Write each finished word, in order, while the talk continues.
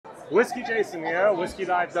WhiskyJason, yeah, Whiskey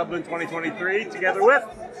Live Dublin 2023, together with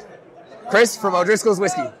Chris from O'Driscoll's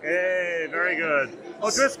Whiskey. Hey, very good.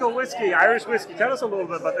 O'Driscoll Whiskey, Irish whiskey. Tell us a little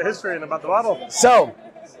bit about the history and about the bottle. So,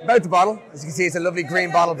 about the bottle, as you can see, it's a lovely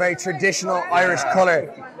green bottle, very traditional Irish colour.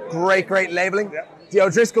 Great labelling. Yep. The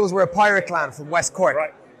O'Driscolls were a pirate clan from West Cork.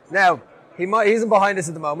 Right. Now, he isn't behind us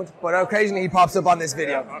at the moment, but occasionally he pops up on this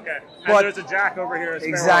video. Yeah, okay. And there's a Jack over here.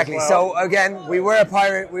 Exactly. As well. So again, we were a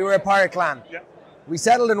pirate clan. Yep. We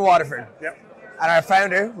settled in Waterford. Yep. And our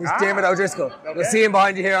founder was Dermot O'Driscoll. Okay. You'll see him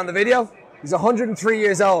behind you here on the video. He's 103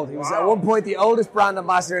 years old. He was at one point the oldest brand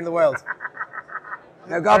ambassador in the world.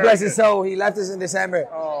 Now, God bless his soul, he left us in December.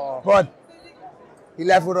 Oh. But he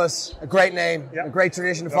left with us a great name, a great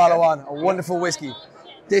tradition to follow on, a wonderful whiskey.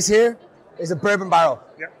 This here is a bourbon barrel.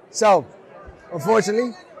 Yep. So,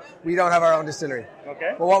 unfortunately, we don't have our own distillery.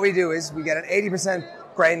 Okay. But what we do is we get an 80%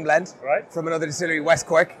 grain blend from another distillery, West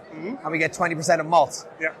Cork, and we get 20% of malt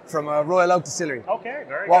from a Royal Oak distillery. Okay,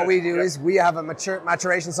 very good. What we do is we have a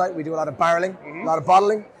maturation site. We do a lot of barreling, a lot of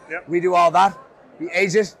bottling. Yep. We do all that. We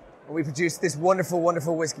age it, and we produce this wonderful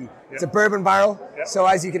whiskey. It's a bourbon barrel, so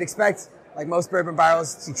as you can expect, like most bourbon barrels,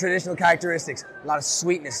 some traditional characteristics, a lot of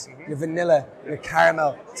sweetness, your vanilla, your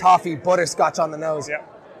caramel, toffee, butterscotch on the nose.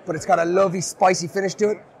 But it's got a lovely spicy finish to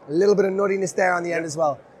it, a little bit of nuttiness there on the end as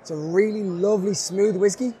well. It's a really lovely, smooth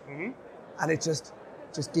whiskey, and it just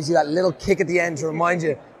gives you that little kick at the end to remind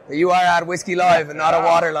you that you are at Whiskey Live and not a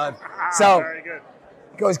Water Live. So, very good.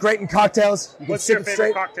 It goes great in cocktails. You can What's sip your it favorite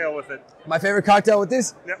straight. cocktail with it? My favorite cocktail with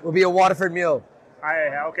this will be a Waterford Mule.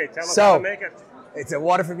 Okay, tell us how to make it. It's a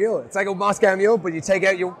Waterford Mule. It's like a Moscow Mule, but you take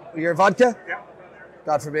out your vodka.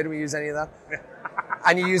 God forbid we use any of that.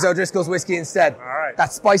 And you use O'Driscoll's whiskey instead. All right.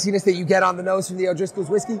 That spiciness that you get on the nose from the O'Driscoll's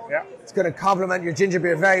whiskey, it's going to complement your ginger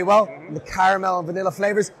beer very well. And the caramel and vanilla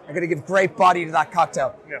flavors are going to give great body to that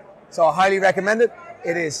cocktail. So I highly recommend it.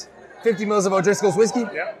 It is 50 mils of O'Driscoll's whiskey,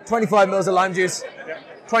 25 mils of lime juice,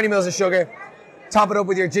 20 mils of sugar. Top it up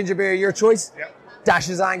with your ginger beer, your choice.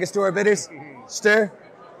 Dashes of Angostura bitters. Stir,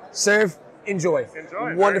 serve, enjoy.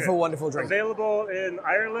 Wonderful drink. Available in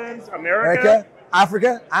Ireland, America,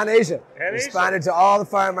 Africa, and Asia. Expanded to all the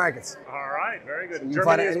foreign markets. All right, very good.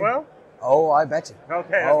 Germany as well? Oh, I bet you. Okay,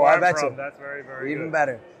 that's where I bet bet you. That's very good. Even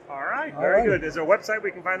better. All right, very good. Is there a website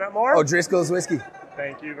we can find out more? O'Driscoll's Whiskey.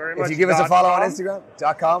 Thank you very much. If you give us a follow on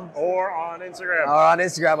Instagram.com. Or on Instagram. Or on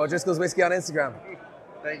Instagram, O'Driscoll's Whiskey on Instagram.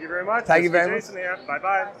 Thank you very much. Thank you very much. Jason here.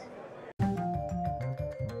 Bye-bye.